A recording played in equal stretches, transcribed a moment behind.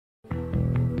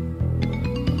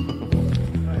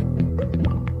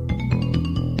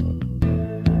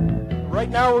Right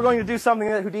now we're going to do something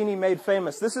that Houdini made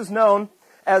famous. This is known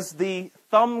as the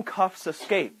thumb cuffs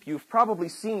escape. You've probably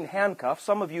seen handcuffs.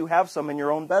 Some of you have some in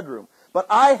your own bedroom. But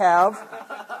I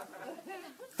have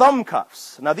thumb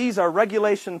cuffs. Now these are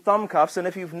regulation thumb cuffs, and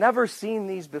if you've never seen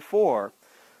these before,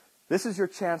 this is your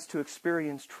chance to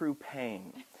experience true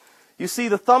pain. You see,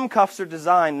 the thumb cuffs are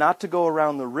designed not to go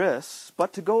around the wrists,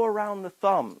 but to go around the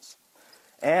thumbs.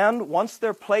 And once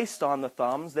they're placed on the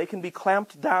thumbs, they can be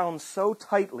clamped down so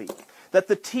tightly that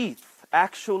the teeth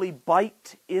actually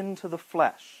bite into the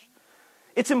flesh.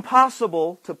 It's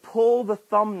impossible to pull the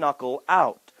thumb knuckle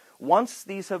out once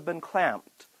these have been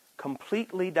clamped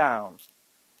completely down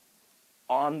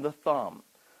on the thumb.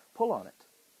 Pull on it.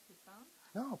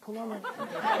 No, pull on it. Pull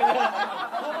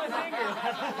my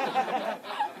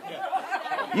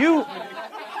finger.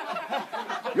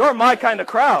 You're my kind of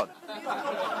crowd.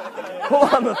 Pull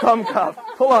on the thumb cuff.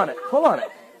 Pull on it. Pull on it.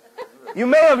 You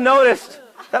may have noticed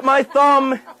that my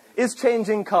thumb is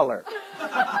changing color.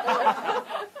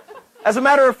 As a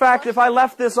matter of fact, if I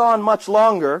left this on much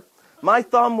longer, my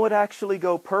thumb would actually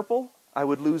go purple. I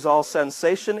would lose all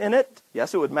sensation in it.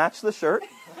 Yes, it would match the shirt.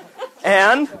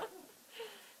 And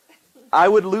I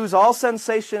would lose all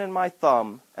sensation in my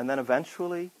thumb, and then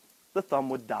eventually the thumb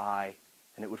would die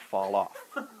and it would fall off.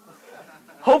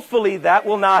 Hopefully that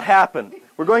will not happen.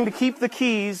 We're going to keep the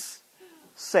keys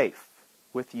safe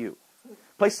with you.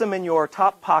 Place them in your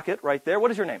top pocket right there.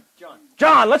 What is your name? John.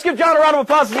 John. Let's give John a round of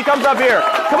applause as he comes up here.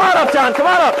 Come on up, John. Come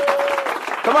on up.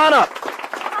 Come on up.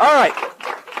 All right.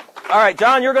 All right,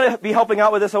 John, you're going to be helping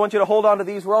out with this. I want you to hold on to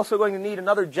these. We're also going to need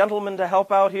another gentleman to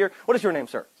help out here. What is your name,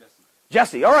 sir? Jesse.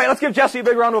 Jesse. All right, let's give Jesse a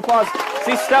big round of applause as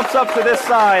he steps up to this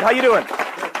side. How you doing?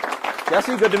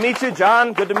 Jesse, good to meet you.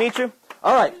 John, good to meet you.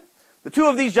 All right. The two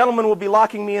of these gentlemen will be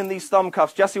locking me in these thumb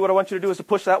cuffs. Jesse, what I want you to do is to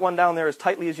push that one down there as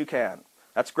tightly as you can.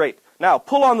 That's great. Now,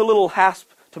 pull on the little hasp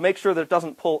to make sure that it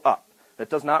doesn't pull up, that it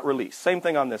does not release. Same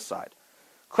thing on this side.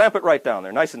 Clamp it right down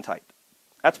there, nice and tight.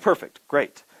 That's perfect.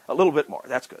 Great. A little bit more.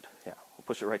 That's good. Yeah, we'll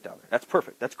push it right down there. That's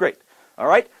perfect. That's great. All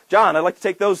right? John, I'd like to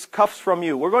take those cuffs from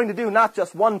you. We're going to do not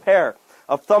just one pair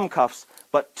of thumb cuffs,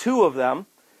 but two of them.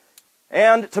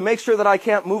 And to make sure that I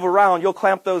can't move around, you'll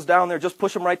clamp those down there. Just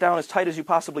push them right down as tight as you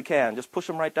possibly can. Just push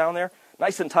them right down there,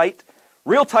 nice and tight.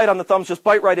 Real tight on the thumbs, just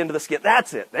bite right into the skin.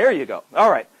 That's it. There you go.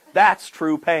 All right. That's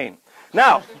true pain.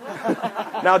 Now,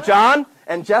 John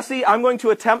and Jesse, I'm going to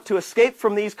attempt to escape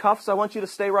from these cuffs. I want you to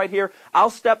stay right here.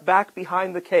 I'll step back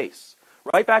behind the case,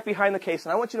 right back behind the case,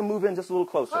 and I want you to move in just a little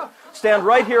closer. Stand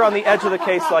right here on the edge of the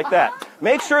case like that.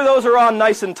 Make sure those are on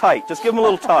nice and tight. Just give them a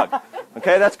little tug.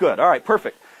 Okay, that's good. All right,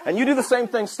 perfect. And you do the same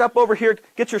thing. Step over here,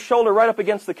 get your shoulder right up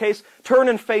against the case, turn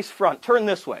and face front. Turn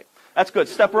this way. That's good.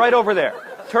 Step right over there.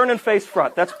 Turn and face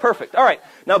front. That's perfect. All right.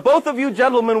 Now, both of you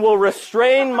gentlemen will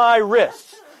restrain my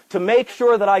wrists to make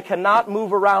sure that I cannot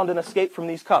move around and escape from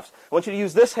these cuffs. I want you to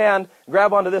use this hand,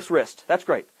 grab onto this wrist. That's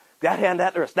great. That hand,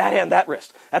 that wrist. That hand, that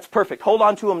wrist. That's perfect. Hold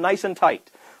on to them nice and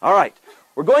tight. All right.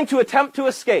 We're going to attempt to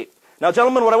escape. Now,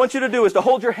 gentlemen, what I want you to do is to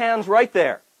hold your hands right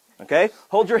there. Okay?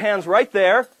 Hold your hands right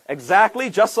there. Exactly.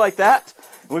 Just like that.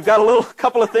 And we've got a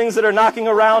couple of things that are knocking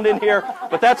around in here,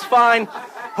 but that's fine.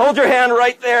 Hold your hand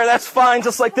right there. That's fine.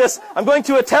 Just like this. I'm going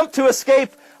to attempt to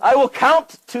escape. I will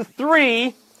count to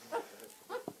 3,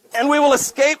 and we will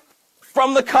escape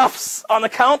from the cuffs on the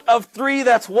count of 3.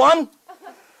 That's 1.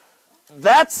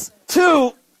 That's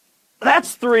 2.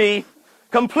 That's 3.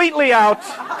 Completely out.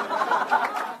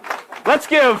 Let's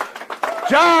give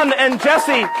John and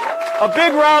Jesse a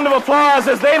big round of applause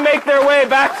as they make their way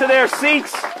back to their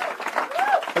seats.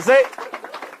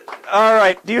 All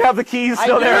right. Do you have the keys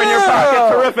still there in your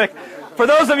pocket? Terrific. For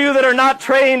those of you that are not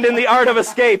trained in the art of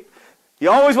escape, you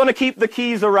always want to keep the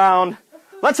keys around.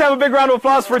 Let's have a big round of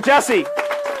applause for Jesse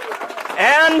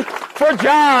and for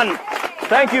John.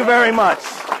 Thank you very much.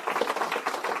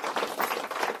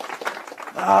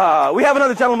 We have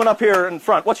another gentleman up here in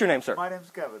front. What's your name, sir? My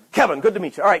name's Kevin. Kevin, good to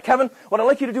meet you. All right, Kevin, what I'd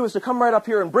like you to do is to come right up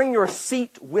here and bring your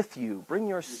seat with you. Bring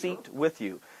your seat with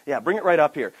you. Yeah, bring it right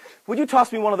up here. Would you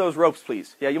toss me one of those ropes,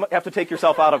 please? Yeah, you might have to take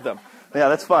yourself out of them. Yeah,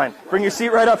 that's fine. Bring your seat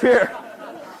right up here.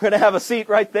 We're going to have a seat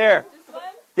right there. Just one?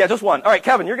 Yeah, just one. All right,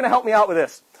 Kevin, you're going to help me out with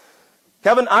this.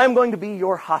 Kevin, I'm going to be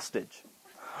your hostage.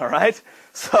 All right?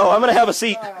 So I'm going to have a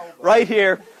seat right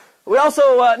here. We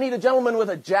also need a gentleman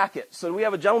with a jacket. So we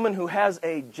have a gentleman who has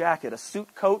a jacket, a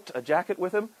suit coat, a jacket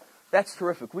with him. That's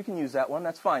terrific. We can use that one.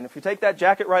 That's fine. If you take that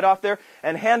jacket right off there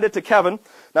and hand it to Kevin.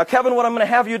 Now, Kevin, what I'm going to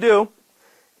have you do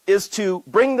is to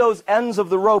bring those ends of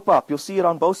the rope up. You'll see it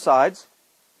on both sides.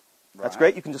 That's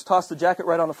great. You can just toss the jacket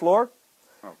right on the floor.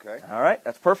 Okay. All right.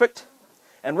 That's perfect.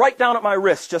 and right down at my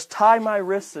wrist. Just tie my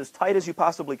wrists as tight as you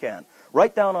possibly can.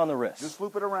 Right down on the wrist. Just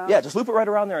loop it around? Yeah, just loop it right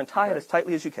around there and tie it as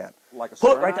tightly as you can. Like a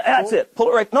pull it right there. That's it. Pull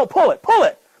it right. No, pull it. Pull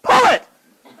it. Pull it!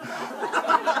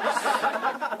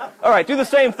 All right, do the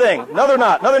same thing. Another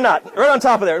knot, right on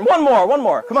top of there. And one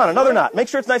more. Come on, another knot. Make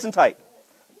sure it's nice and tight.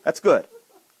 That's good.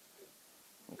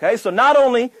 Okay, so not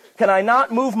only can I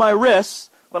not move my wrists,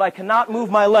 but I cannot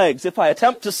move my legs. If I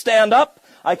attempt to stand up,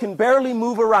 I can barely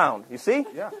move around. You see?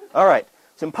 Yeah. All right.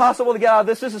 It's impossible to get out of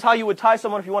this. This is how you would tie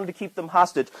someone if you wanted to keep them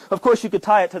hostage. Of course, you could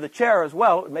tie it to the chair as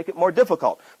well. It would make it more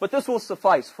difficult. But this will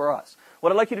suffice for us.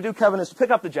 What I'd like you to do, Kevin, is to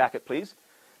pick up the jacket, please,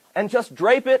 and just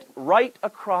drape it right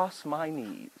across my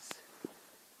knees.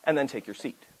 And then take your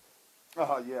seat.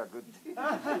 Oh, yeah, good.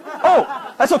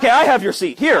 Oh, that's okay. I have your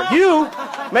seat. Here, you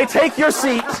may take your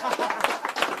seat.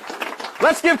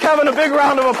 Let's give Kevin a big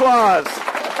round of applause.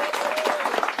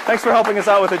 Thanks for helping us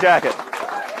out with the jacket.